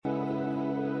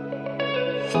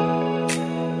Hello,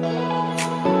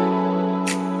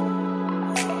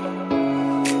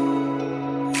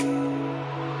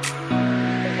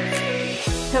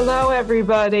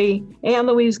 everybody. Ann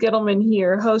Louise Gittleman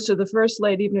here, host of the First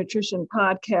Lady of Nutrition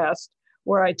podcast,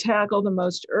 where I tackle the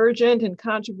most urgent and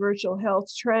controversial health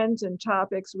trends and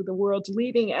topics with the world's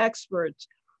leading experts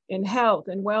in health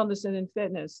and wellness and in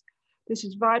fitness. This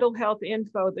is vital health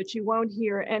info that you won't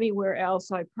hear anywhere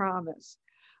else, I promise.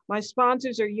 My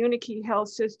sponsors are Unikey Health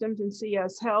Systems and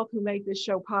CS Health, who make this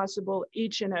show possible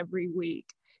each and every week.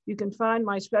 You can find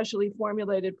my specially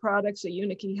formulated products at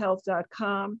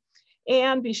unikeyhealth.com.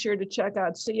 And be sure to check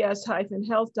out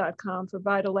cs-health.com for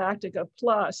Vitalactica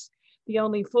Plus, the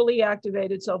only fully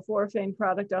activated sulforaphane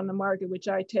product on the market, which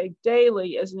I take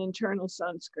daily as an internal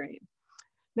sunscreen.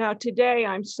 Now, today,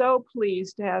 I'm so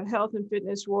pleased to have health and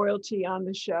fitness royalty on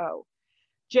the show.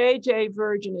 J.J.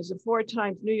 Virgin is a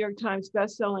 4-time New York Times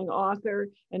bestselling author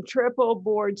and triple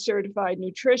board certified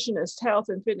nutritionist, health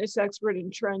and fitness expert,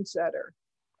 and trendsetter.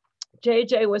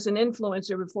 JJ was an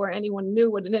influencer before anyone knew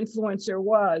what an influencer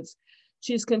was.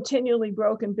 She's continually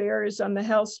broken barriers on the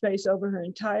health space over her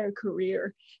entire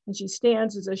career, and she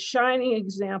stands as a shining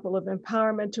example of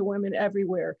empowerment to women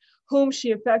everywhere, whom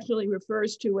she affectionately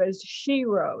refers to as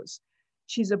sheroes.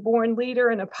 She's a born leader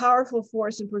and a powerful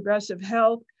force in progressive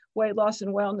health, weight loss,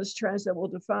 and wellness trends that will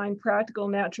define practical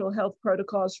natural health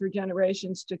protocols for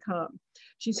generations to come.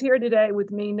 She's here today with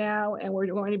me now, and we're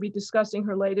going to be discussing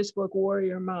her latest book,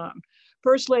 Warrior Mom.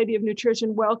 First Lady of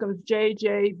Nutrition welcomes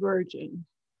J.J. Virgin.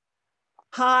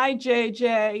 Hi,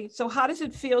 JJ. So how does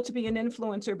it feel to be an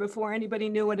influencer before anybody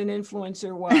knew what an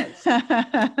influencer was?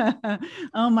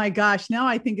 Oh my gosh. Now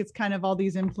I think it's kind of all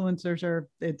these influencers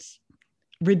it's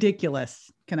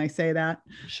ridiculous. Can I say that?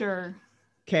 Sure.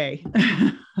 Okay.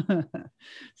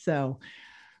 So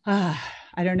I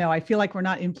don't know. I feel like we're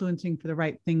not influencing for the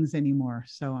right things anymore.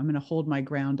 So I'm going to hold my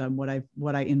ground on what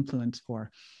I influence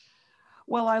for.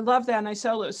 Well, I love that. And I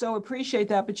so appreciate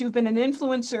that. But you've been an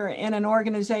influencer in an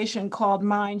organization called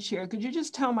Mindshare. Could you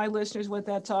just tell my listeners what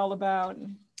that's all about?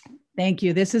 Thank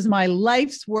you. This is my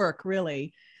life's work,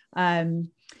 really. So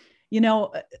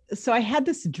I had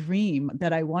this dream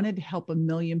that I wanted to help 1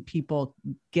 million people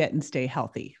get and stay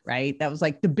healthy, right? That was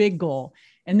like the big goal.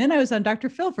 And then I was on Dr.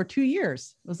 Phil for 2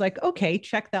 years. I was like, okay,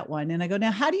 check that one. And I go,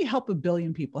 now, how do you help 1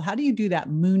 billion people? How do you do that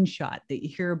moonshot that you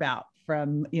hear about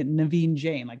from Naveen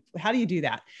Jain? Like, how do you do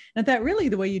that? And that really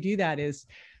the way you do that is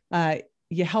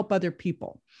you help other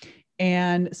people.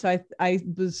 And so I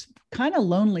was kind of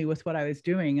lonely with what I was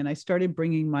doing. And I started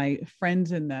bringing my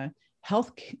friends in the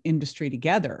health industry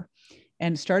together,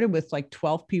 and started with like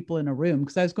 12 people in a room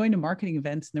because I was going to marketing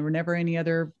events and there were never any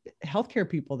other healthcare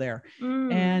people there.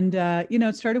 And,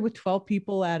 it started with 12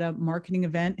 people at a marketing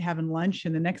event having lunch.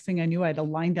 And the next thing I knew, I had a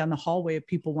line down the hallway of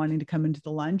people wanting to come into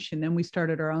the lunch. And then we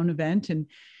started our own event, and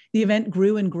the event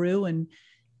grew and grew. And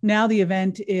now the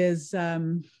event is,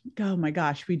 oh my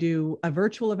gosh, we do a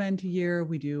virtual event a year.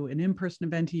 We do an in-person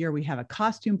event a year. We have a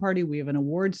costume party. We have an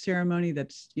awards ceremony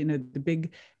that's, the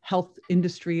big health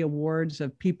industry awards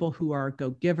of people who are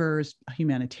go-givers,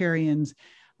 humanitarians,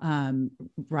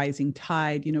 rising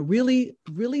tide, really,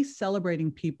 really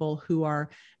celebrating people who are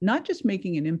not just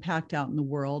making an impact out in the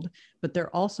world, but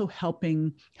they're also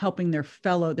helping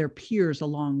their peers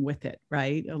along with it,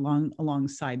 right?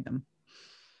 Alongside them.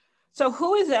 So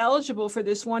who is eligible for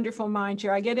this wonderful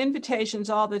Mindshare? I get invitations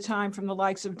all the time from the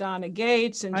likes of Donna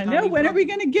Gates and I know. When are we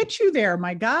going to get you there?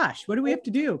 My gosh, what do we have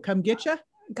to do? Come get you?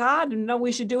 God, no,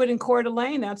 we should do it in Coeur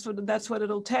d'Alene. That's what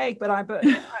it'll take. But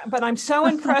I'm so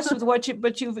impressed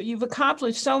with you've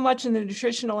accomplished so much in the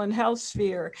nutritional and health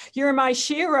sphere. You're my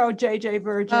shero, JJ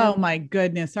Virgin. Oh my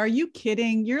goodness. Are you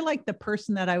kidding? You're like the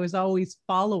person that I was always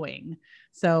following.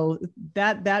 So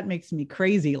that makes me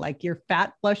crazy. Like your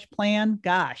fat flush plan.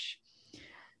 Gosh.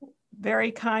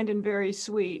 Very kind and very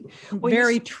sweet. Well,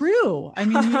 very true. I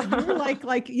mean, you're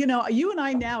like, you and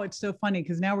I now, it's so funny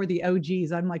because now we're the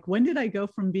OGs. I'm like, when did I go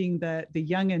from being the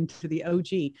youngin' to the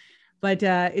OG? But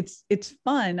it's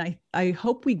fun. I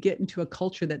hope we get into a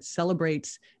culture that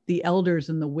celebrates the elders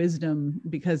and the wisdom,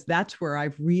 because that's where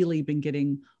I've really been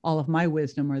getting all of my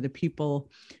wisdom, are the people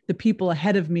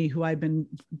ahead of me who I've been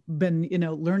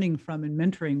learning from and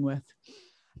mentoring with.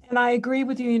 And I agree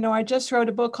with you. I just wrote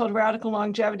a book called Radical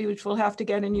Longevity, which we'll have to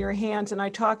get in your hands. And I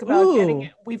talk about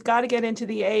we've got to get into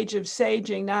the age of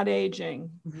saging, not aging.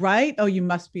 Right. Oh, you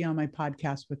must be on my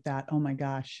podcast with that. Oh my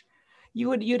gosh.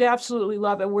 You'd absolutely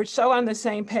love it. We're so on the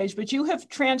same page, but you have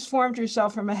transformed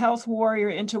yourself from a health warrior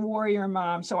into warrior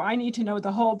mom. So I need to know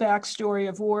the whole backstory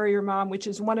of Warrior Mom, which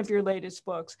is one of your latest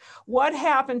books. What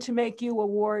happened to make you a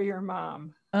warrior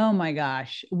mom? Oh my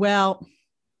gosh. Well,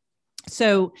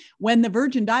 So when the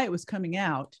Virgin Diet was coming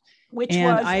out,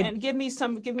 and give me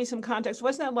some context.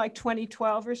 Wasn't that like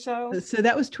 2012 or so? So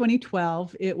that was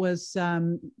 2012. It was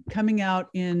coming out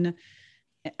in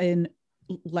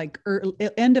like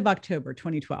end of October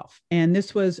 2012, and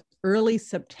this was early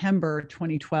September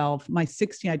 2012. My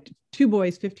 16, I had two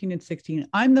boys, 15 and 16.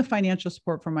 I'm the financial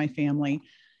support for my family,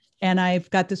 and I've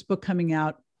got this book coming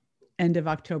out end of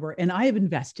October, and I have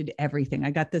invested everything.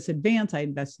 I got this advance. I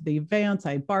invested the advance.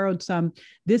 I borrowed some.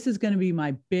 This is going to be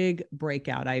my big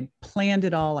breakout. I planned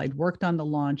it all. I'd worked on the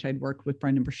launch. I'd worked with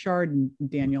Brendan Burchard and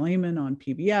Daniel Amen on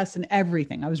PBS and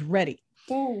everything. I was ready.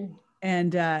 Ooh.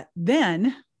 And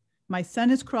then my son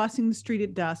is crossing the street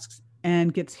at dusk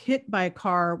and gets hit by a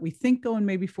car. We think going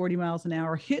maybe 40 miles an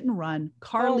hour, hit and run.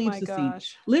 Car leaves the scene.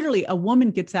 Literally, a woman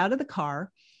gets out of the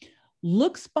car,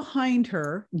 looks behind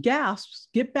her, gasps,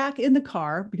 get back in the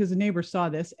car because the neighbor saw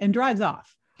this, and drives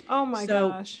off. Oh my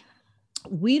gosh.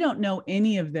 We don't know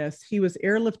any of this. He was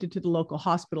airlifted to the local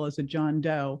hospital as a John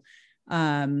Doe.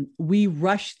 We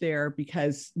rushed there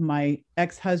because my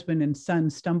ex-husband and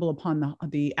son stumbled upon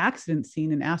the accident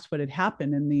scene and asked what had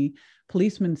happened. And the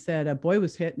policeman said a boy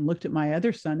was hit, and looked at my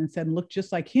other son and said, looked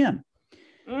just like him.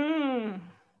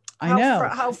 I know.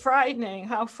 How frightening.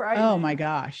 Oh my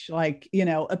gosh. Like,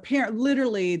 a parent,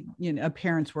 literally, a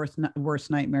parent's worst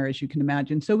nightmare, as you can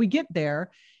imagine. So we get there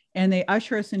and they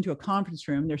usher us into a conference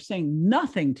room. They're saying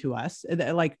nothing to us,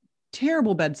 like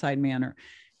terrible bedside manner.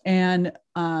 And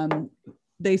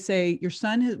they say, your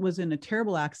son was in a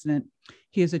terrible accident.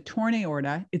 He has a torn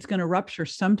aorta. It's going to rupture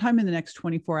sometime in the next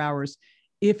 24 hours.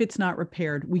 If it's not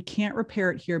repaired, we can't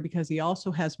repair it here because he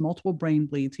also has multiple brain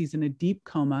bleeds. He's in a deep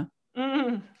coma.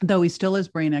 Though he still has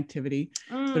brain activity.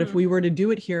 But if we were to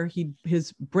do it here,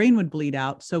 his brain would bleed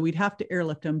out. So we'd have to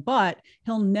airlift him, but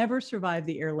he'll never survive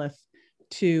the airlift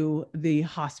to the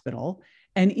hospital.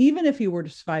 And even if he were to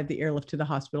survive the airlift to the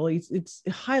hospital, it's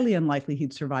highly unlikely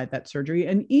he'd survive that surgery.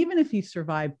 And even if he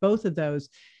survived both of those,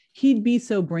 he'd be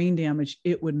so brain damaged,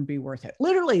 it wouldn't be worth it.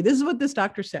 Literally, this is what this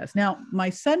doctor says. Now, my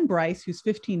son, Bryce, who's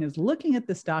 15, is looking at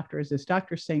this doctor as this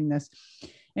doctor's saying this.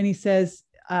 And he says,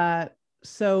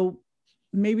 so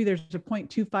maybe there's a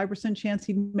 0.25% chance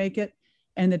he'd make it.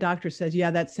 And the doctor says,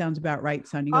 yeah, that sounds about right,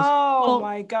 son. He goes,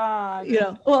 my God.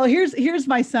 Well, here's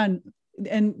my son.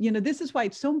 And, this is why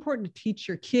it's so important to teach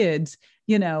your kids,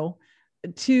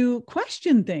 to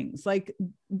question things. Like,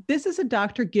 this is a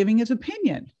doctor giving his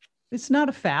opinion. It's not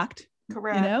a fact.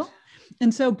 Correct.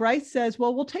 And so Bryce says,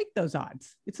 well, we'll take those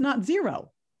odds. It's not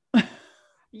zero.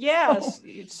 Yes,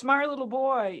 smart little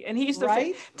boy. And he's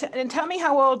right. And tell me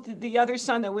how old the other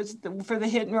son that was for the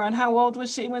hit and run, how old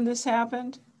was he when this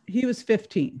happened? He was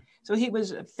 15. So he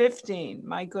was 15.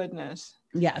 My goodness.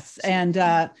 Yes. And,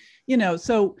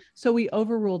 so we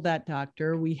overruled that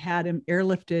doctor. We had him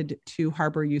airlifted to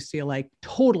Harbor UCLA,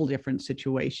 total different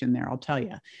situation there, I'll tell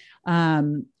you.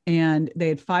 And they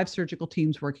had 5 surgical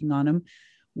teams working on him.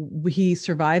 He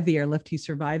survived the airlift. He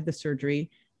survived the surgery.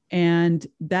 And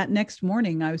that next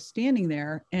morning I was standing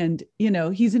there and,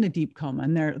 he's in a deep coma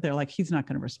and they're like, he's not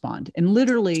going to respond. And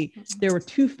literally there were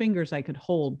 2 fingers I could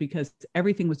hold because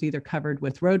everything was either covered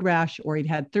with road rash or he'd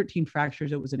had 13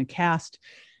 fractures. It was in a cast.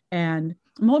 And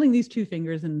I'm holding these 2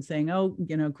 fingers and saying, oh,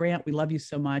 Grant, we love you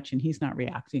so much. And he's not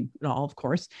reacting at all, of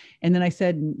course. And then I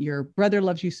said, your brother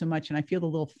loves you so much. And I feel the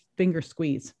little finger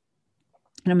squeeze.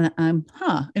 And and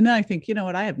then I think, you know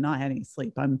what? I have not had any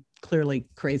sleep. I'm clearly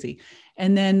crazy.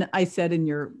 And then I said, and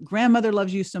your grandmother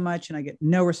loves you so much. And I get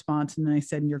no response. And then I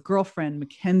said, and your girlfriend,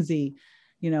 Mackenzie,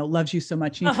 loves you so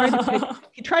much. And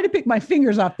he tried to pick my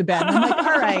fingers off the bed. And I'm like,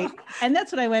 all right. And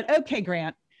that's when I went, okay,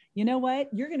 Grant, you know what?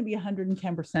 You're going to be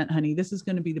 110%, honey. This is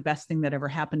going to be the best thing that ever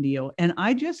happened to you. And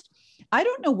I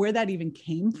don't know where that even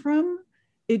came from.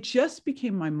 It just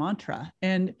became my mantra.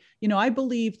 And, I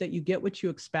believe that you get what you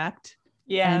expect.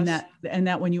 Yes. And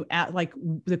that when you ask, like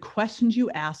the questions you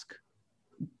ask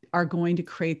are going to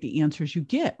create the answers you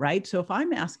get, right? So if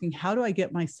I'm asking, how do I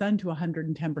get my son to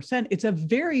 110%? It's a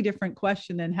very different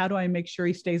question than how do I make sure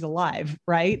he stays alive,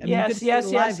 right? Yes.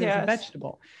 As a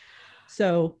vegetable.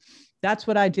 So that's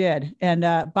what I did.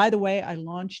 And by the way, I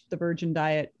launched the Virgin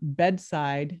Diet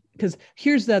bedside because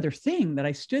here's the other thing that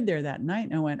I stood there that night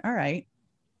and I went, all right,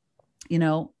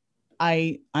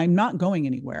 I'm not going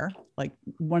anywhere. Like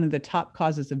one of the top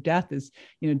causes of death is,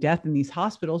 death in these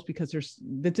hospitals because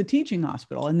it's a teaching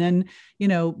hospital. And then,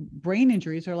 brain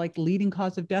injuries are like the leading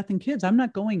cause of death in kids. I'm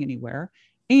not going anywhere.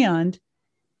 And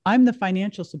I'm the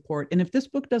financial support. And if this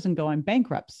book doesn't go, I'm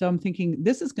bankrupt. So I'm thinking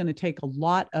this is going to take a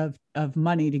lot of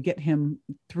money to get him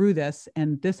through this.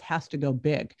 And this has to go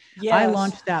big. Yes. I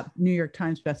launched that New York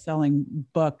Times bestselling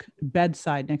book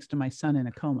bedside next to my son in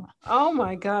a coma. Oh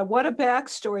my God, what a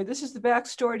backstory. This is the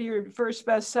backstory to your first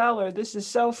bestseller. This is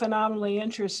so phenomenally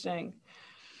interesting.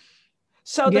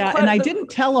 So and I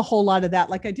didn't tell a whole lot of that.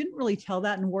 Like I didn't really tell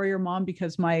that in Warrior Mom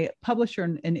because my publisher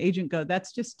and agent go,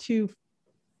 that's just too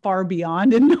far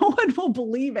beyond and no one will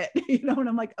believe it, and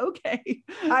I'm like, okay.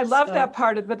 I love that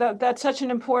part of it, but that's such an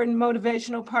important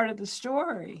motivational part of the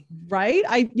story. Right.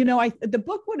 The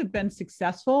book would have been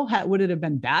successful. Would it have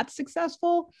been that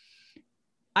successful?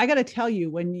 I got to tell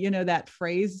you, when, that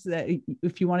phrase that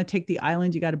if you want to take the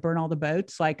island, you got to burn all the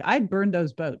boats. Like I'd burned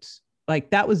those boats.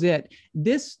 Like that was it.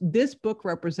 This book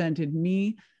represented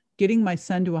me getting my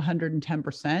son to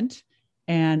 110%.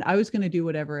 And I was going to do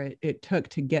whatever it took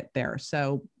to get there.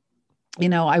 So,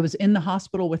 I was in the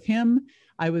hospital with him.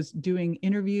 I was doing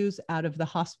interviews out of the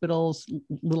hospital's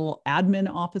little admin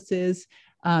offices.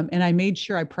 And I made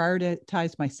sure I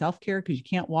prioritized my self-care because you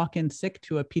can't walk in sick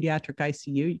to a pediatric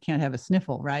ICU. You can't have a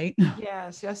sniffle, right?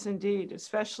 Yes, indeed.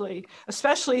 Especially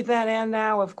then and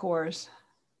now, of course.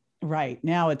 Right.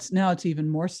 Now it's even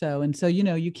more so. And so,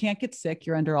 you can't get sick.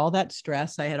 You're under all that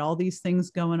stress. I had all these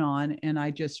things going on. And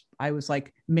I was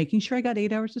like making sure I got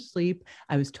 8 hours of sleep.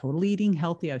 I was totally eating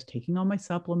healthy. I was taking all my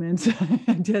supplements.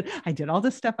 I did all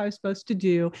the stuff I was supposed to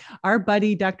do. Our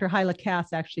buddy, Dr. Hyla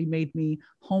Cass, actually made me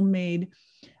homemade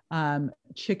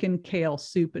chicken kale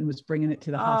soup and was bringing it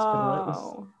to the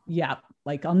hospital. It was,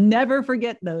 like I'll never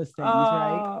forget those things,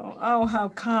 right? Oh, how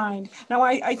kind. Now,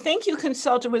 I think you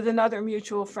consulted with another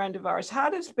mutual friend of ours.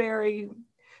 How does Barry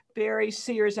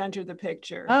Sears enter the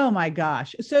picture? Oh my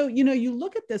gosh. So, you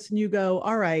look at this and you go,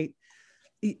 all right,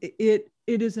 it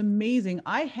is amazing.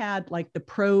 I had like the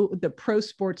pro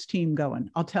sports team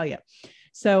going, I'll tell you.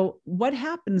 So what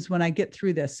happens when I get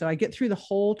through this? So I get through the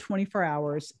whole 24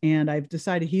 hours and I've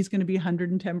decided he's going to be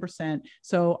 110%.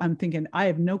 So I'm thinking, I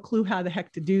have no clue how the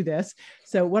heck to do this.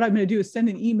 So what I'm going to do is send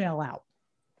an email out.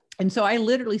 And so I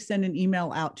literally send an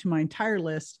email out to my entire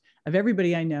list of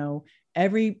everybody I know,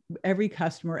 every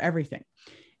customer, everything.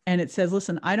 And it says,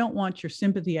 listen, I don't want your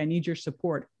sympathy. I need your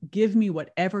support. Give me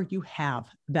whatever you have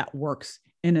that works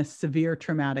in a severe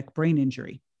traumatic brain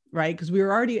injury. Right? Because we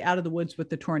were already out of the woods with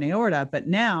the torn aorta, but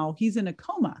now he's in a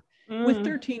coma with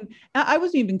 13. I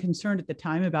wasn't even concerned at the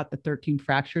time about the 13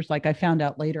 fractures. Like I found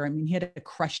out later, I mean, he had a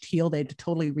crushed heel. They had to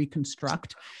totally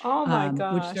reconstruct. Oh my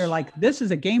gosh. Which they're like, this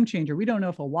is a game changer. We don't know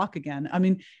if he'll walk again. I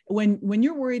mean, when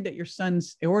you're worried that your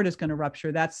son's aorta is going to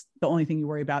rupture, that's the only thing you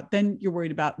worry about. Then you're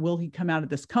worried about, will he come out of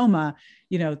this coma?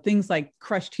 Things like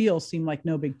crushed heels seem like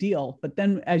no big deal. But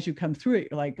then as you come through it,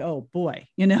 you're like, oh boy,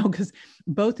 because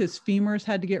both his femurs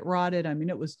had to get rotted. I mean,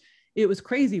 it was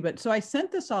crazy. But so I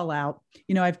sent this all out.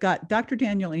 I've got Dr.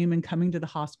 Daniel Amen coming to the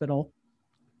hospital,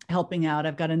 helping out.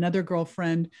 I've got another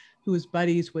girlfriend who is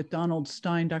buddies with Donald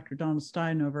Stein, Dr. Donald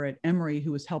Stein over at Emory,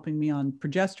 who was helping me on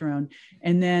progesterone.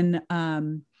 And then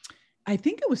I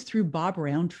think it was through Bob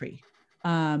Roundtree.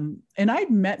 And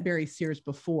I'd met Barry Sears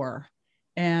before.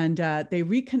 And they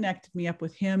reconnected me up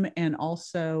with him and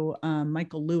also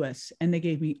Michael Lewis. And they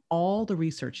gave me all the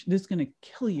research. This is going to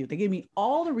kill you. They gave me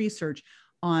all the research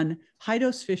on high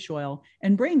dose fish oil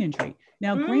and brain injury.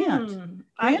 Now, Grant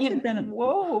had been,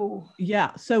 whoa.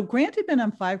 Yeah. So Grant had been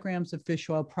on 5 grams of fish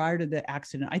oil prior to the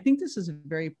accident. I think this is a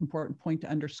very important point to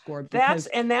underscore. That's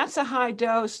a high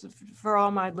dose for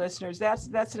all my listeners. That's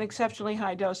an exceptionally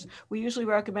high dose. We usually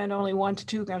recommend only 1 to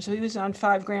 2 grams. So he was on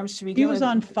 5 grams to begin with. He was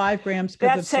on 5 grams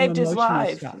because of some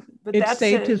emotional stuff. It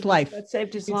saved his life. That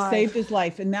saved his life. It saved his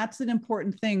life. And that's an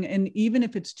important thing. And even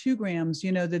if it's 2 grams,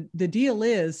 the deal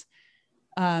is,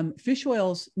 fish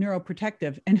oil's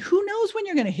neuroprotective, and who knows when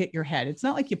you're going to hit your head. It's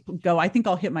not like you go, I think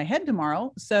I'll hit my head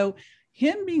tomorrow. So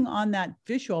him being on that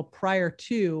fish oil prior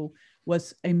to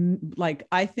was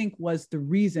I think was the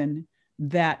reason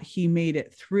that he made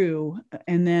it through.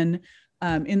 And then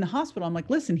in the hospital, I'm like,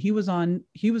 listen, he was on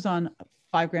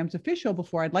 5 grams of fish oil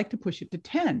before. I'd like to push it to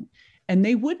 10. And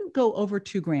they wouldn't go over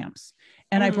 2 grams.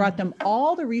 And I brought them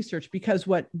all the research because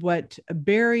what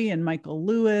Barry and Michael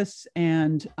Lewis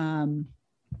and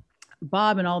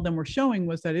Bob and all of them were showing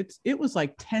was that it was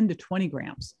like 10 to 20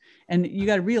 grams. And you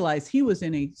got to realize he was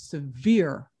in a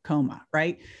severe coma,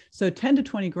 right? So 10 to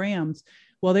 20 grams,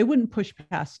 well, they wouldn't push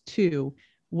past 2.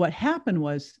 What happened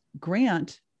was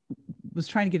Grant was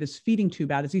trying to get his feeding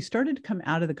tube out as he started to come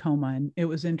out of the coma. And it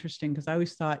was interesting because I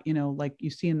always thought, like you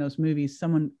see in those movies,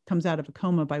 someone comes out of a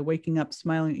coma by waking up,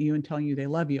 smiling at you and telling you they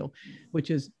love you,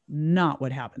 which is not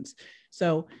what happens.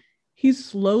 So he's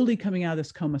slowly coming out of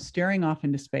this coma, staring off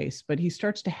into space, but he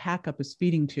starts to hack up his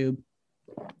feeding tube.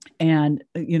 And,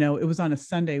 it was on a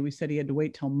Sunday. We said he had to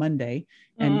wait till Monday,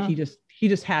 and he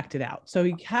just hacked it out. So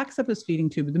he hacks up his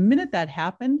feeding tube. The minute that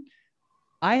happened,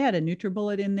 I had a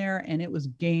NutriBullet in there and it was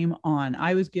game on.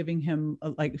 I was giving him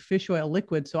like fish oil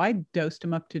liquid. So I dosed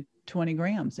him up to 20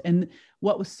 grams. And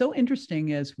what was so interesting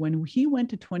is when he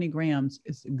went to 20 grams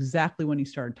is exactly when he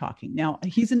started talking. Now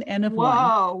he's an N of one.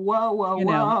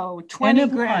 Whoa. 20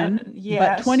 grams.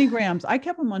 Yes. But 20 grams, I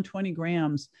kept him on 20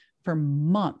 grams for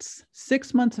months,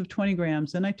 6 months of 20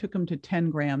 grams. Then I took him to 10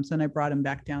 grams and I brought him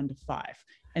back down to 5.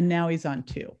 And now he's on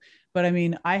 2. But I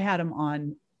mean, I had him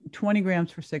on 20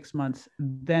 grams for 6 months,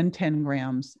 then 10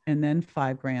 grams, and then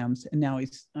 5 grams. And now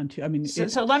he's on 2. I mean,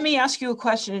 so let me ask you a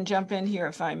question and jump in here,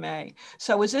 if I may.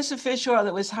 So was this a fish oil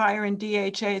that was higher in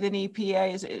DHA than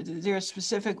EPA? Is there a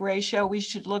specific ratio we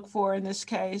should look for in this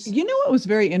case? What was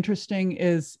very interesting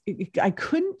is I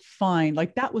couldn't find,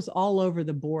 like, that was all over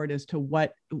the board as to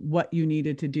what you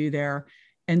needed to do there.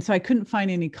 And so I couldn't find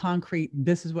any concrete,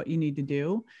 this is what you need to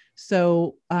do.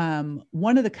 So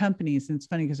one of the companies, and it's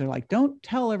funny because they're like, don't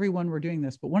tell everyone we're doing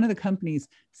this, but one of the companies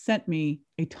sent me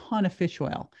a ton of fish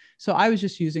oil. So I was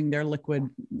just using their liquid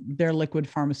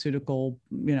pharmaceutical,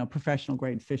 professional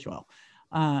grade fish oil.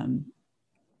 And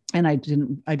I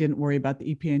didn't worry about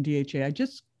the EPA and DHA. I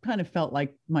just kind of felt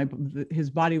like his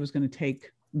body was going to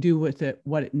do with it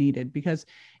what it needed, because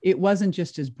it wasn't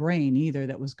just his brain either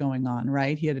that was going on,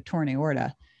 right? He had a torn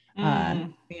aorta,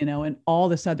 and all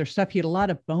this other stuff. He had a lot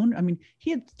of bone. I mean, he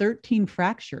had 13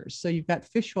 fractures. So you've got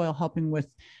fish oil helping with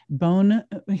bone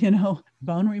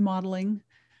remodeling,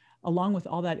 along with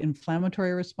all that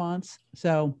inflammatory response.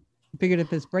 So I figured if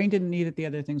his brain didn't need it, the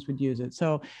other things would use it.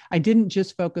 So I didn't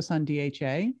just focus on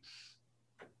DHA.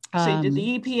 So you did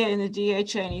the EPA and the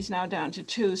DHA, and he's now down to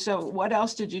 2. So what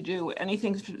else did you do?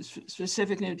 Anything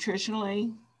specific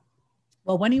nutritionally?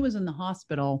 Well, when he was in the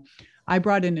hospital, I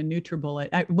brought in a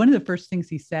NutriBullet. One of the first things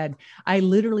he said, I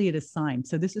literally had a sign.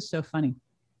 So this is so funny.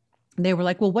 They were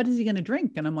like, well, what is he going to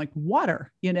drink? And I'm like,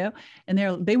 water, and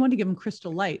they want to give him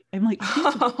Crystal Light. I'm like, he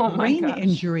has a brain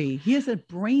injury. He has a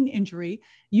brain injury.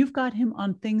 You've got him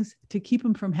on things to keep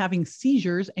him from having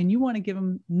seizures, and you want to give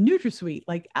him NutraSweet?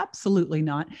 Like, absolutely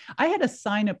not. I had a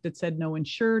sign up that said no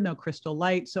Ensure, no Crystal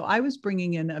Light. So I was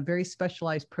bringing in a very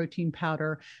specialized protein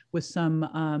powder with some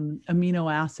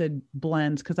amino acid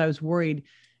blends, because I was worried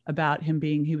about him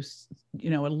he was,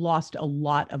 lost a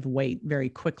lot of weight very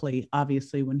quickly,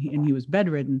 obviously, when he was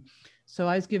bedridden. So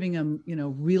I was giving him,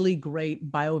 really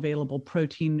great bioavailable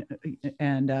protein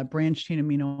and branched chain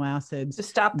amino acids to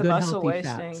stop the muscle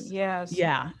wasting. Fats. Yes.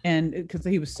 Yeah. And because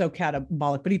he was so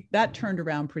catabolic, but that turned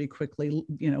around pretty quickly.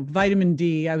 Vitamin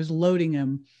D, I was loading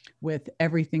him with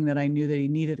everything that I knew that he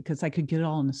needed, because I could get it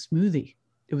all in a smoothie.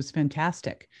 It was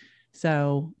fantastic.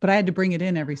 So, but I had to bring it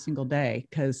in every single day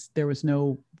because there was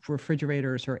no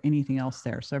refrigerators or anything else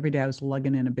there. So every day I was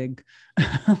lugging in a big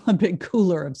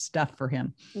cooler of stuff for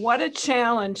him. What a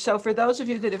challenge. So for those of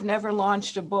you that have never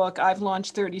launched a book, I've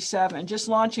launched 37. Just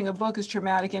launching a book is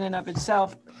traumatic in and of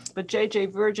itself. But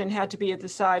JJ Virgin had to be at the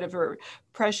side of her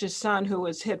precious son, who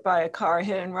was hit by a car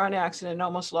hit and run accident and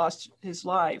almost lost his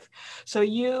life.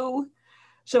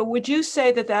 So would you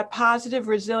say that positive,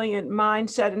 resilient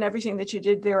mindset and everything that you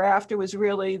did thereafter was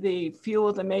really the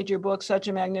fuel that made your book such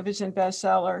a magnificent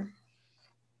bestseller?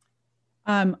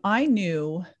 I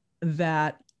knew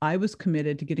that I was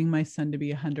committed to getting my son to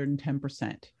be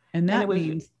 110%. And that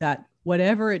means that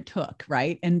whatever it took,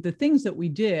 right? And the things that we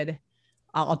did,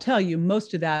 I'll tell you,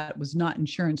 most of that was not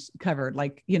insurance covered,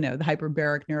 like, the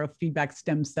hyperbaric neurofeedback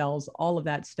stem cells, all of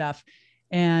that stuff.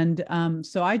 And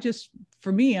so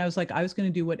for me, I was like, I was going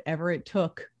to do whatever it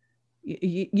took.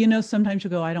 Sometimes you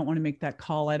go, I don't want to make that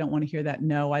call. I don't want to hear that.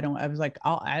 No, I don't. I was like,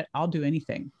 I'll do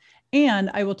anything.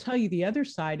 And I will tell you, the other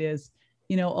side is,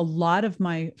 a lot of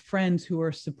my friends who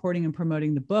are supporting and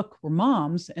promoting the book were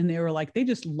moms, and they were like, they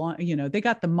just, they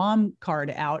got the mom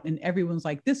card out, and everyone's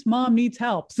like, this mom needs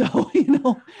help. So,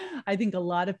 I think a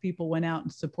lot of people went out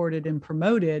and supported and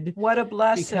promoted. What a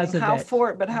blessing. How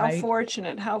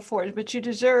fortunate, but you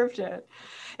deserved it.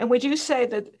 And would you say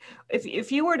that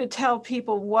if you were to tell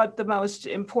people what the most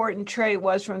important trait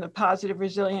was from the positive,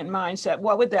 resilient mindset,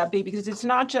 what would that be? Because it's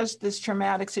not just this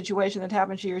traumatic situation that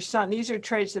happened to your son. These are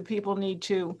traits that people need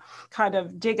to kind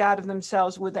of dig out of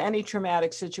themselves with any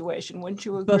traumatic situation. Wouldn't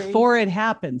you agree? Before it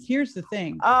happens. Here's the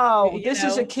thing. This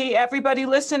is a key. Everybody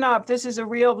listen up. This is a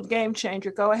real game changer.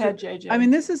 Go ahead, JJ. I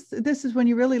mean, this is when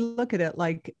you really look at it,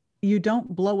 like, you don't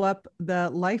blow up the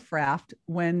life raft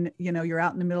when, you're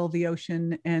out in the middle of the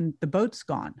ocean and the boat's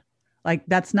gone. Like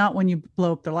that's not when you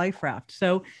blow up the life raft.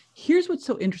 So here's what's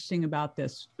so interesting about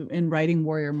this in writing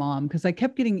Warrior Mom, because I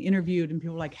kept getting interviewed and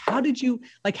people were like, how did you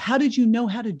know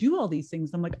how to do all these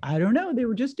things? I'm like, I don't know. They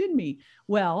were just in me.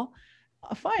 Well,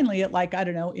 finally at like, I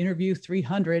don't know, interview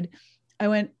 300, I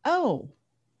went, oh,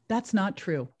 that's not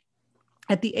true.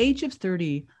 At the age of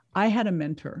 30, I had a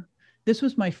mentor. This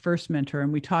was my first mentor.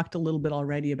 And we talked a little bit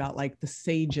already about like the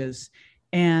sages.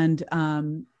 And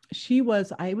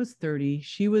I was 30,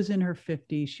 she was in her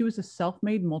 50s. She was a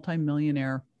self-made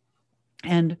multimillionaire.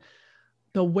 And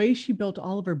the way she built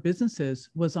all of her businesses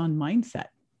was on mindset.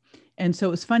 And so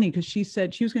it was funny because she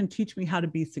said she was going to teach me how to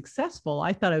be successful.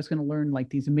 I thought I was going to learn like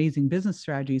these amazing business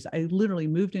strategies. I literally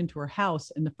moved into her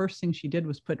house and the first thing she did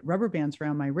was put rubber bands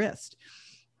around my wrist.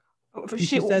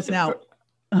 She says now,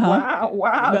 wow,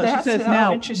 well, that's she says so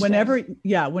now, interesting. whenever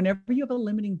you have a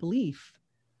limiting belief,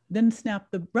 then snap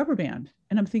the rubber band.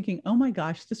 And I'm thinking, oh my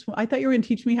gosh, I thought you were going to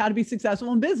teach me how to be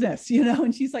successful in business,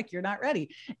 And she's like, you're not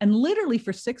ready. And literally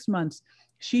for 6 months,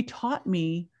 she taught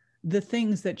me the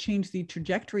things that changed the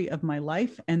trajectory of my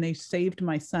life, and they saved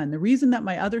my son. The reason that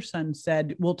my other son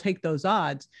said, we'll take those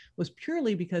odds, was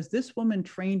purely because this woman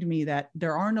trained me that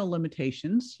there are no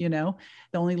limitations, the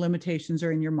only limitations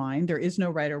are in your mind. There is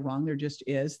no right or wrong. There just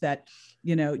is that,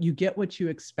 you get what you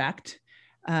expect.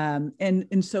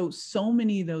 And so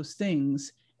many of those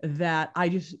things that I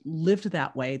just lived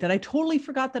that way, that I totally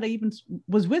forgot that I even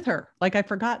was with her. Like I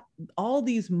forgot all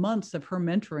these months of her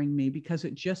mentoring me because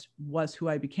it just was who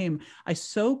I became. I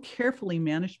so carefully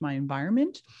managed my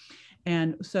environment.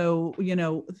 And so,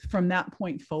 from that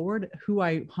point forward, who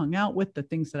I hung out with, the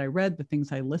things that I read, the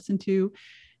things I listened to,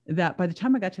 that by the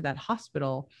time I got to that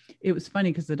hospital, it was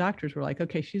funny because the doctors were like,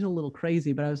 okay, she's a little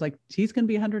crazy, but I was like, she's going to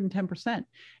be 110%.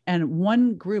 And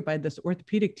one group, I had this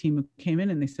orthopedic team who came in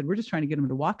and they said, we're just trying to get him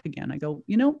to walk again. I go,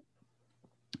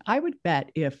 I would bet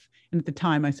and at the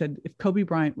time I said, if Kobe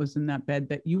Bryant was in that bed,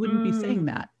 that you wouldn't be saying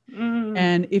that.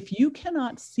 And if you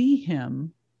cannot see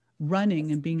him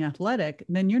running and being athletic,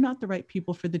 then you're not the right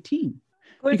people for the team.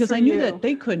 Because I knew that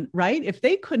they couldn't, right? If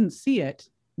they couldn't see it,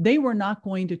 they were not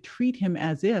going to treat him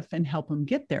as if and help him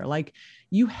get there. Like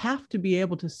you have to be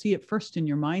able to see it first in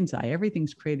your mind's eye.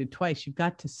 Everything's created twice. You've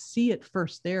got to see it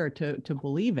first there to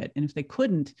believe it. And if they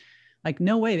couldn't, like,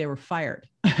 no way, they were fired.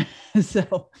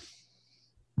 So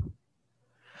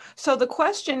the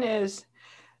question is,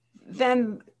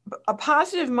 then a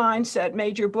positive mindset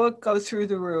made your book go through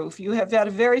the roof. You have had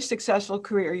a very successful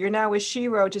career. You're now a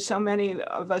shero to so many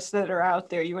of us that are out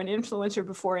there. You're an influencer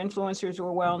before influencers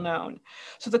were well known.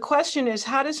 So the question is,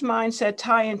 how does mindset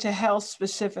tie into health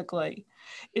specifically?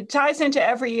 It ties into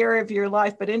every area of your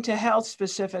life, but into health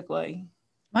specifically.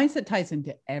 Mindset ties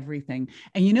into everything.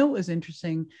 And it was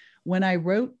interesting when I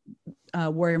wrote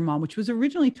Warrior Mom, which was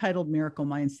originally titled Miracle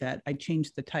Mindset. I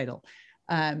changed the title.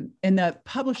 And the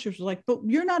publishers were like, but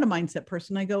you're not a mindset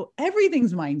person. I go,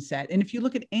 everything's mindset. And if you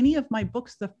look at any of my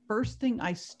books, the first thing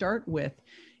I start with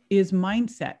is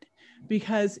mindset.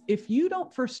 Because if you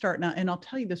don't first start now, and I'll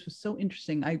tell you, this was so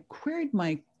interesting. I queried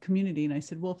my community and I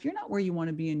said, well, if you're not where you want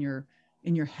to be in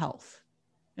your health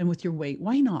and with your weight,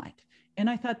 why not? And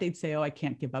I thought they'd say, oh, I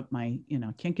can't give up my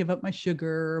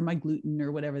sugar or my gluten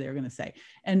or whatever they were going to say.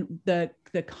 And the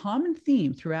common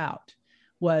theme throughout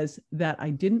was that I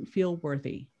didn't feel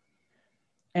worthy.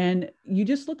 And you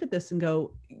just look at this and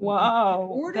go,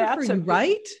 wow, that's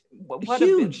right?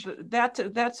 Huge.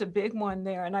 That's a big one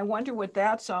there. And I wonder what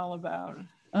that's all about.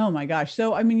 Oh my gosh.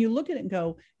 So, you look at it and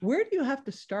go, where do you have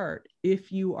to start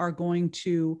if you are going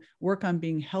to work on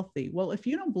being healthy? Well, if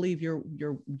you don't believe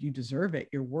you deserve it,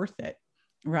 you're worth it,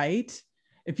 right?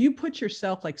 If you put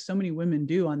yourself, like so many women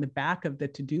do, on the back of the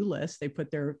to-do list, they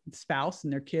put their spouse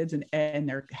and their kids and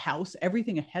their house,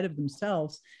 everything ahead of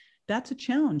themselves. That's a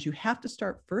challenge. You have to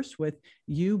start first with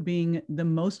you being the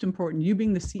most important, you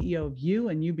being the CEO of you,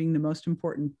 and you being the most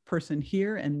important person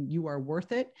here, and you are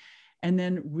worth it. And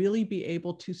then really be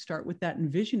able to start with that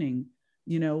envisioning,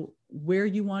 where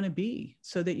you want to be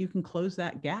so that you can close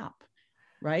that gap,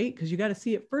 right? Because you got to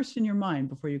see it first in your mind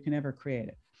before you can ever create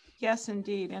it. Yes,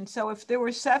 indeed. And so if there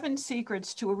were 7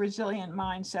 secrets to a resilient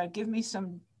mindset, give me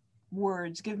some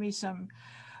words, give me some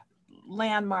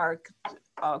landmark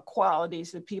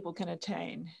qualities that people can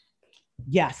attain.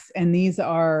 Yes. And these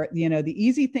are, the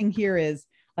easy thing here is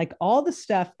like all the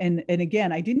stuff. And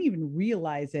again, I didn't even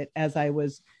realize it as I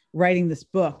was writing this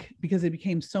book because it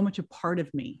became so much a part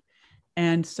of me.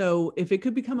 And so if it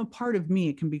could become a part of me,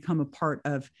 it can become a part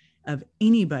of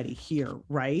anybody here,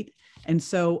 right? And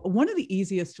so one of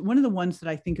the ones that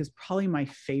I think is probably my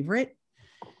favorite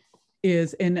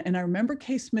is, and I remember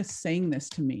Kay Smith saying this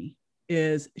to me,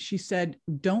 is she said,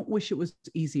 don't wish it was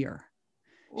easier.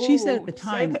 She said at Ooh, the say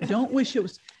time,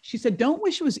 that. she said, don't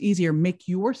wish it was easier, make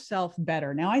yourself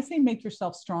better. Now I say make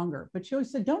yourself stronger, but she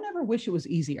always said, don't ever wish it was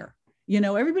easier.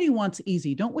 Everybody wants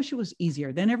easy. Don't wish it was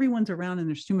easier. Then everyone's around and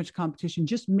there's too much competition.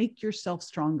 Just make yourself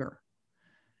stronger.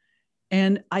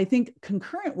 And I think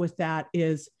concurrent with that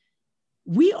is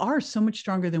we are so much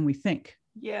stronger than we think.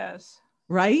 Yes.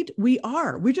 Right? We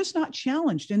are. We're just not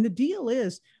challenged. And the deal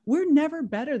is we're never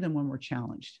better than when we're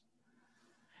challenged.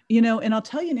 And I'll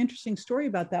tell you an interesting story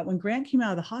about that. When Grant came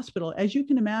out of the hospital, as you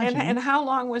can imagine. And how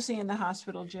long was he in the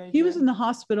hospital, JJ? He was in the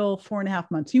hospital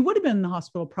 4.5 months. He would have been in the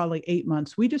hospital probably 8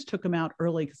 months. We just took him out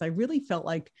early because I really felt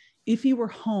like if he were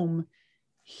home,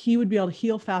 he would be able to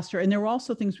heal faster. And there were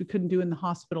also things we couldn't do in the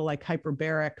hospital, like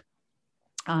hyperbaric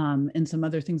and some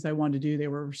other things I wanted to do. They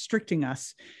were restricting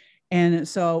us. And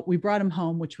so we brought him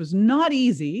home, which was not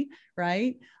easy,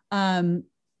 right?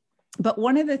 But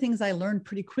one of the things I learned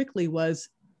pretty quickly was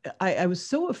I was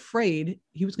so afraid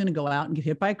he was going to go out and get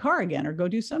hit by a car again or go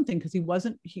do something because he was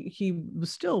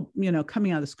still,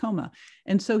 coming out of this coma.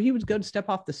 And so he would go to step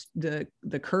off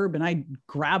the curb and I'd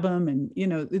grab him. And,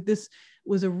 this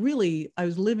was I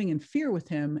was living in fear with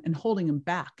him and holding him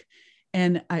back.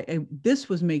 And this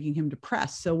was making him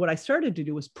depressed. So what I started to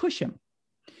do was push him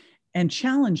and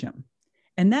challenge him.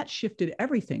 And that shifted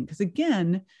everything. Because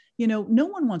again, no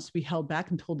one wants to be held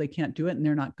back and told they can't do it and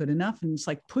they're not good enough. And it's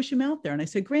like, push him out there. And I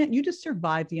said, Grant, you just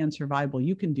survived the unsurvivable.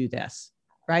 You can do this.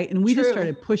 Right. And we just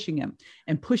started pushing him.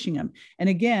 And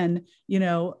again,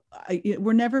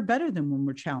 we're never better than when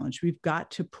we're challenged. We've got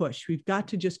to push. We've got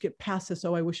to just get past this.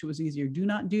 Oh, I wish it was easier. Do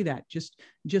not do that. Just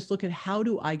look at how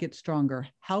do I get stronger?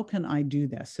 How can I do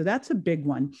this? So that's a big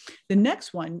one. The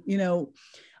next one,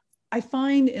 I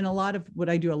find in a lot of what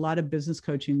I do, a lot of business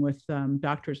coaching with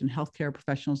doctors and healthcare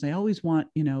professionals, they always want,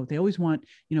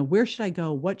 where should I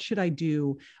go? What should I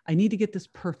do? I need to get this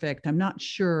perfect. I'm not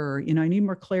sure, I need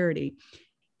more clarity.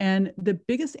 And the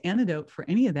biggest antidote for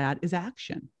any of that is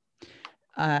action.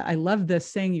 I love this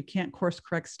saying, you can't course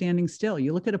correct standing still.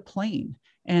 You look at a plane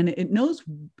and it knows,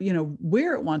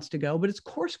 where it wants to go, but it's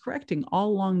course correcting all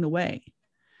along the way.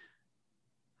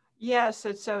 Yes,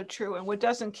 it's so true. And what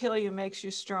doesn't kill you makes you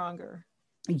stronger.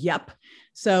 Yep.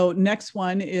 So next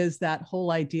one is that whole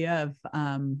idea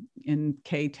of, in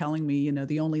Kay telling me,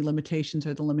 the only limitations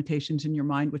are the limitations in your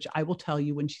mind, which I will tell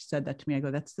you when she said that to me, I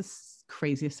go, that's the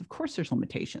craziest. Of course there's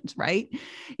limitations, right?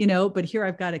 But here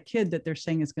I've got a kid that they're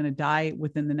saying is going to die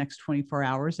within the next 24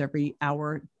 hours, every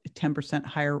hour, 10%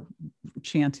 higher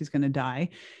chance he's going to die.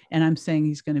 And I'm saying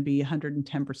he's going to be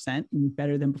 110% and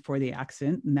better than before the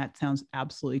accident. And that sounds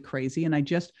absolutely crazy. And I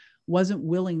just wasn't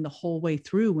willing the whole way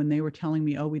through when they were telling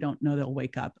me, oh, we don't know they'll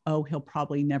wake up. Oh, he'll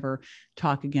probably never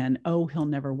talk again. Oh, he'll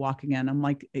never walk again. I'm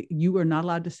like, you are not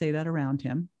allowed to say that around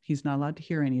him. He's not allowed to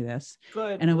hear any of this.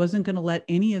 Good. And I wasn't going to let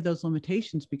any of those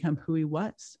limitations become who he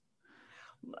was.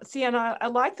 See, and I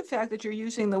like the fact that you're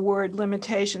using the word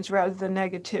limitations rather than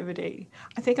negativity.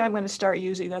 I think I'm going to start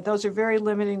using that. Those are very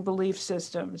limiting belief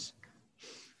systems.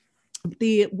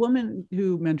 The woman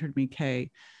who mentored me,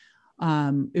 Kay,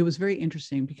 it was very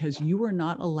interesting because you were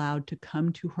not allowed to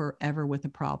come to her ever with a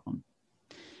problem.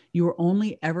 You were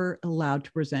only ever allowed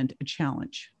to present a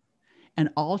challenge, and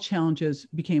all challenges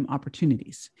became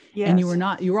opportunities. Yes. And you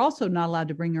were also not allowed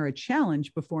to bring her a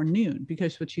challenge before noon,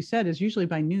 because what she said is usually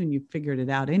by noon, you figured it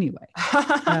out anyway.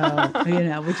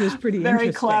 So, which was pretty very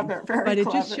interesting. Clever, very but it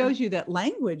clever. Just shows you that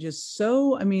language is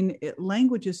so,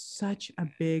 language is such a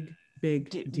big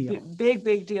deal.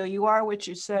 Big deal. You are what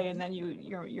you say, and then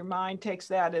your mind takes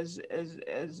that as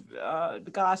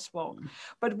the gospel.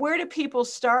 But where do people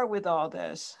start with all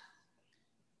this?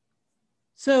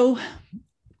 So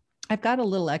I've got a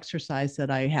little exercise that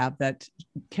I have that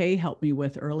Kay helped me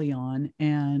with early on.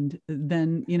 And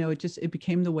then, it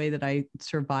became the way that I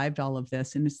survived all of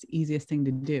this. And it's the easiest thing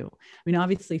to do.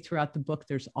 Obviously throughout the book,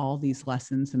 there's all these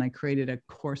lessons, and I created a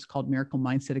course called Miracle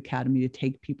Mindset Academy to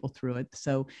take people through it.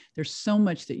 So there's so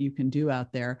much that you can do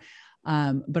out there.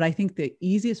 But I think the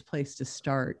easiest place to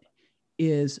start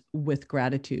is with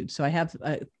gratitude. So I have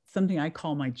something I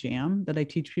call my jam that I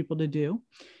teach people to do.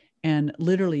 And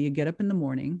literally you get up in the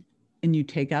morning and you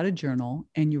take out a journal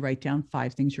and you write down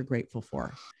 5 things you're grateful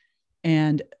for.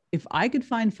 And if I could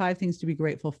find 5 things to be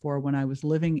grateful for when I was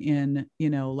living in,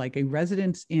 like a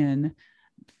residence inn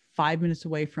 5 minutes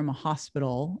away from a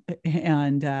hospital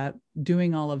and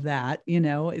doing all of that,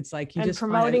 it's like you and just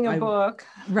promoting a book.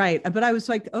 Right. But I was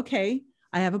like, okay,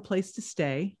 I have a place to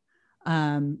stay.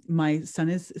 My son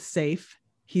is safe.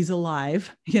 He's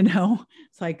alive,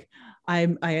 it's like I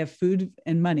have food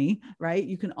and money, right?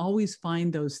 You can always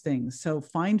find those things. So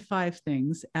find 5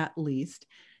 things at least.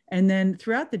 And then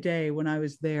throughout the day when I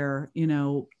was there,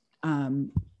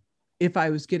 if I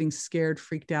was getting scared,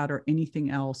 freaked out, or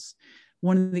anything else,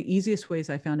 one of the easiest ways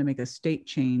I found to make a state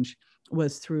change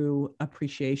was through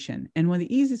appreciation. And one of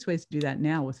the easiest ways to do that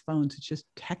now with phones is just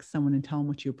text someone and tell them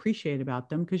what you appreciate about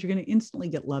them, because you're going to instantly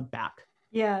get love back.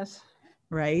 Yes.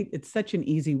 Right? It's such an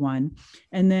easy one.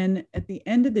 And then at the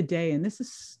end of the day, and this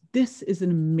is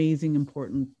an amazing,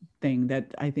 important thing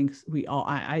that I think we all,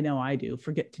 I know I do,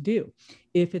 forget to do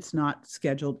if it's not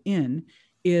scheduled in,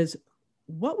 is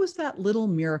what was that little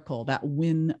miracle, that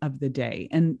win of the day?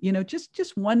 And,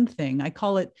 just one thing. I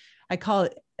call it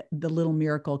the little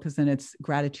miracle, because then it's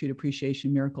gratitude,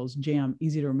 appreciation, miracles, jam,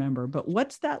 easy to remember. But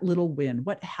what's that little win?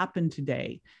 What happened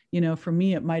today? For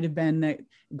me, it might've been that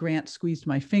Grant squeezed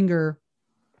my finger.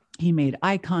 He made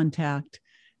eye contact,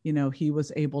 he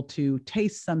was able to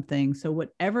taste something. So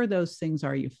whatever those things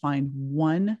are, you find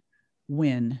one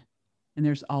win, and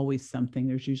there's always something.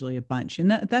 There's usually a bunch, and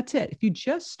that's it. If you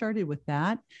just started with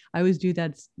that, I always do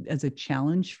that as a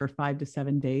challenge for 5 to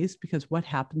 7 days, because what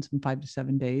happens in 5 to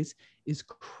 7 days is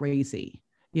crazy.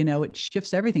 It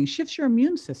shifts everything, shifts your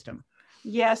immune system.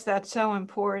 Yes, that's so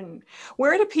important.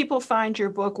 Where do people find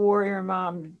your book, Warrior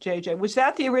Mom, JJ? Was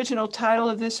that the original title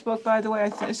of this book, by the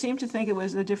way? I seem to think it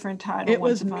was a different title. It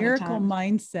was Miracle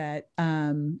Mindset,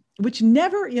 which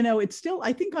never, it's still,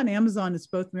 I think on Amazon, it's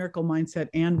both Miracle Mindset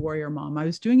and Warrior Mom. I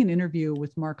was doing an interview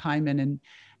with Mark Hyman and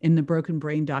in the Broken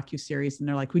Brain docuseries, and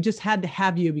they're like, we just had to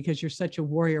have you because you're such a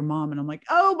warrior mom. And I'm like,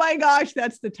 oh my gosh,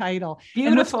 that's the title.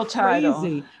 Beautiful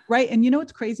title. Right. And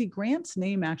what's crazy? Grant's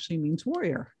name actually means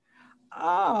warrior.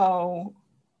 Oh,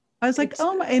 I was like,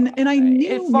 and I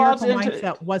knew Miracle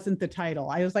Mindset wasn't the title.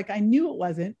 I was like, I knew it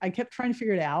wasn't. I kept trying to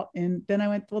figure it out. And then I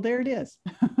went, well, there it is.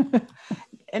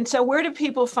 And so where do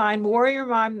people find Warrior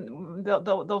Mom?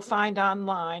 They'll find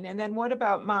online. And then what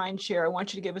about Mindshare? I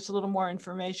want you to give us a little more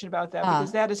information about that,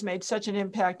 because that has made such an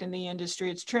impact in the industry.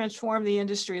 It's transformed the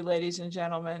industry, ladies and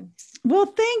gentlemen. Well,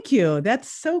 thank you. That's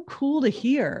so cool to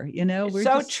hear. It's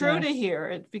so true to hear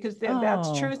it, because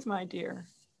that's truth, my dear.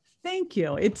 Thank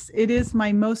you. It is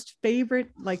my most favorite.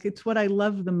 It's what I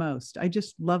love the most. I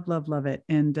just love it.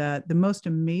 And the most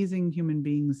amazing human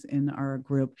beings in our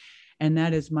group. And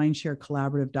that is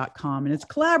mindsharecollaborative.com. And it's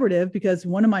collaborative because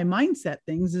one of my mindset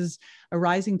things is a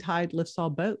rising tide lifts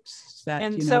all boats, that,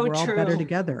 we're all better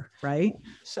together. Right.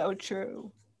 So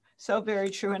true. So very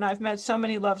true. And I've met so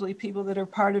many lovely people that are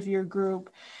part of your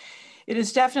group. It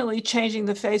is definitely changing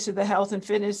the face of the health and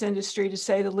fitness industry, to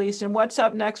say the least. And what's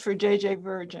up next for JJ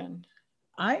Virgin?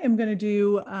 I am going to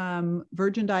do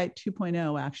Virgin Diet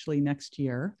 2.0 actually next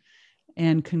year.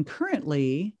 And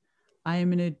concurrently, I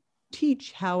am going to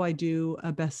teach how I do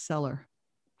a bestseller.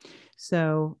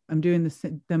 So I'm doing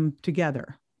them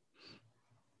together.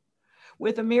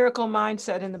 With a miracle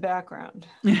mindset in the background.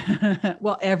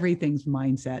 Well, everything's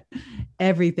mindset,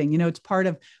 everything. It's part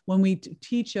of when we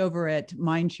teach over at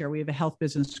Mindshare, we have a health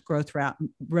business growth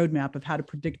roadmap of how to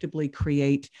predictably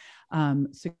create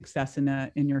success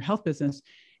in your health business.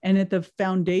 And at the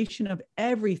foundation of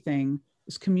everything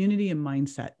is community and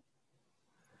mindset.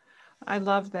 I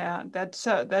love that. That's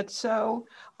so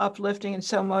uplifting and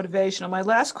so motivational. My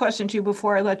last question to you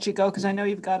before I let you go, because I know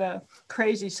you've got a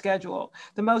crazy schedule.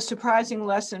 The most surprising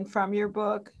lesson from your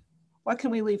book, what can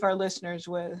we leave our listeners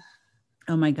with?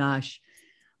 Oh my gosh.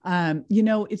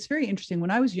 It's very interesting.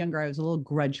 When I was younger, I was a little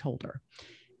grudge holder.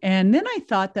 And then I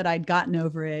thought that I'd gotten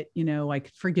over it, I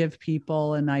could forgive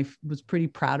people, and I was pretty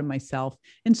proud of myself.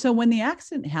 And so when the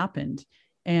accident happened,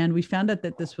 and we found out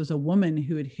that this was a woman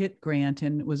who had hit Grant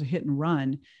and it was a hit and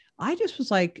run, I just was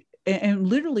like, and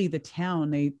literally the town,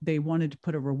 they wanted to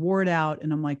put a reward out.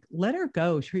 And I'm like, let her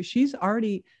go. She's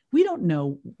already, we don't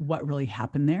know what really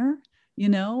happened there,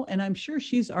 and I'm sure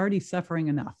she's already suffering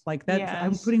enough. Yes.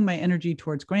 I'm putting my energy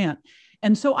towards Grant.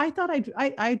 And so I thought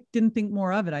I didn't think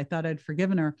more of it. I thought I'd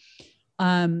forgiven her.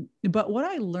 But what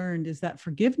I learned is that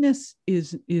forgiveness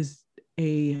is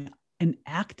an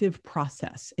active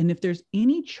process. And if there's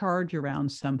any charge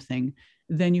around something,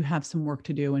 then you have some work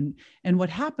to do. And what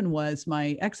happened was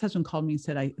my ex-husband called me and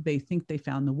said, they think they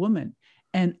found the woman.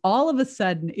 And all of a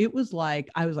sudden it was like,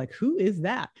 I was like, who is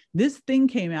that? This thing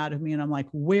came out of me and I'm like,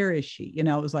 where is she? It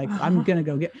was like, I'm going to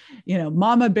go get,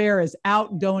 Mama Bear is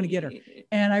out going to get her.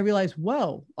 And I realized,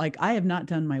 whoa, I have not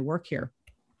done my work here.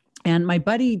 And my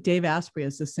buddy Dave Asprey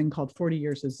has this thing called 40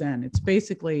 Years of Zen. It's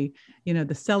basically,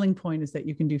 the selling point is that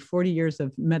you can do 40 years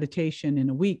of meditation in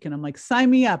a week. And I'm like, sign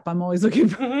me up. I'm always looking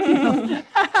for,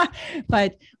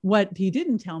 But what he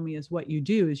didn't tell me is what you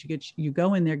do is you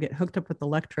go in there, get hooked up with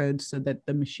electrodes so that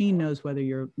the machine knows whether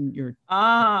you're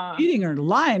cheating or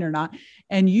lying or not.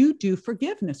 And you do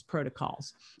forgiveness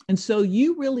protocols. And so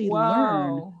you really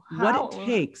learn what it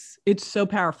takes. It's so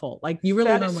powerful. Like you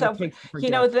really learn what it takes to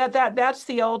forgive. That's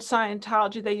the old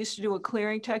Scientology. They used to do a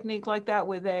clearing technique like that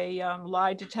with a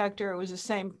lie detector. It was the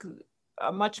same,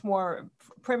 a much more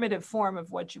primitive form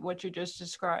of what you're just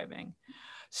describing.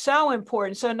 So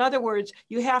important. So in other words,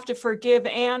 you have to forgive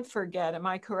and forget. Am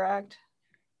I correct?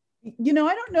 I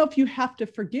don't know if you have to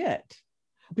forget.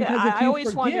 Because I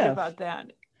always wondered about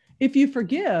that. If you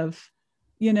forgive,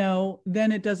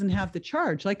 then it doesn't have the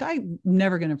charge. Like I'm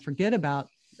never going to forget about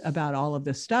all of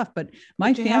this stuff. But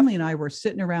my family and I were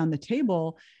sitting around the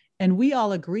table and we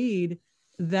all agreed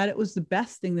that it was the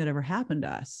best thing that ever happened to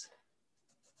us.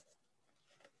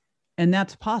 And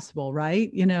that's possible,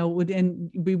 right?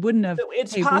 And we wouldn't have.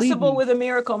 It's possible with a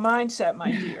miracle mindset,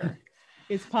 my dear.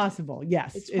 It's possible.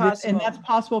 Yes. It's possible. And that's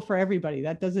possible for everybody.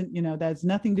 That doesn't, that's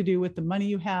nothing to do with the money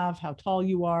you have, how tall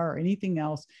you are, or anything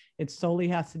else. It solely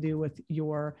has to do with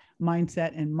your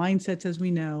mindset, and mindsets, as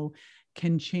we know,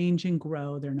 can change and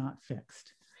grow. They're not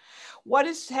fixed. What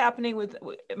is happening with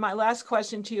my last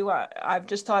question to you? I've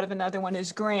just thought of another one,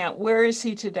 is Grant. Where is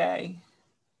he today?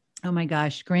 Oh my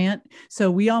gosh, Grant.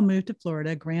 So we all moved to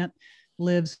Florida. Grant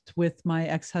lives with my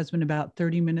ex-husband about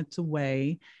 30 minutes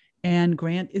away. And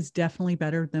Grant is definitely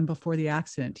better than before the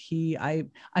accident.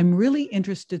 I'm really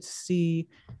interested to see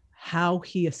how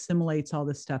he assimilates all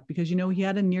this stuff because, he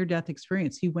had a near-death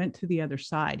experience. He went to the other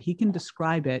side. He can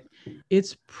describe it.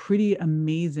 It's pretty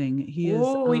amazing.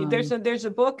 There's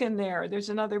a book in there. There's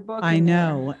another book. I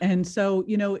know. And so,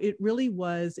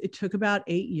 it took about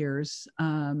 8 years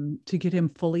to get him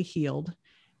fully healed.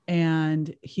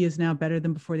 And he is now better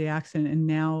than before the accident. And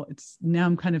now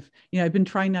I'm kind of, I've been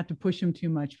trying not to push him too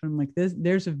much, but I'm like,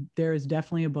 there is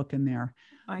definitely a book in there.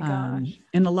 My gosh.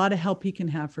 And a lot of help he can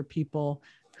have for people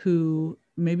who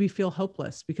maybe feel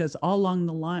hopeless, because all along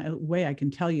the way, I can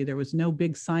tell you, there was no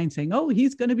big sign saying, oh,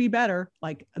 he's going to be better.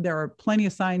 Like there are plenty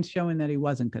of signs showing that he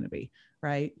wasn't going to be,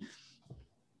 right?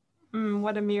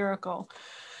 What a miracle.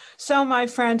 So my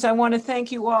friends, I want to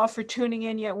thank you all for tuning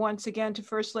in yet once again to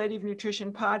First Lady of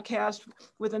Nutrition podcast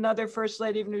with another First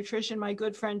Lady of Nutrition, my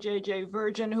good friend, JJ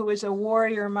Virgin, who is a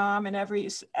warrior mom in every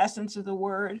essence of the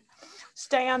word.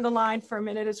 Stay on the line for a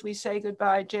minute as we say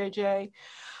goodbye, JJ.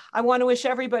 I want to wish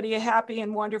everybody a happy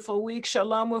and wonderful week.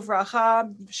 Shalom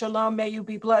uvracha. Shalom, may you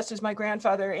be blessed. As my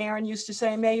grandfather Aaron used to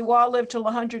say, may you all live till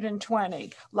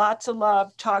 120. Lots of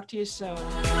love. Talk to you soon.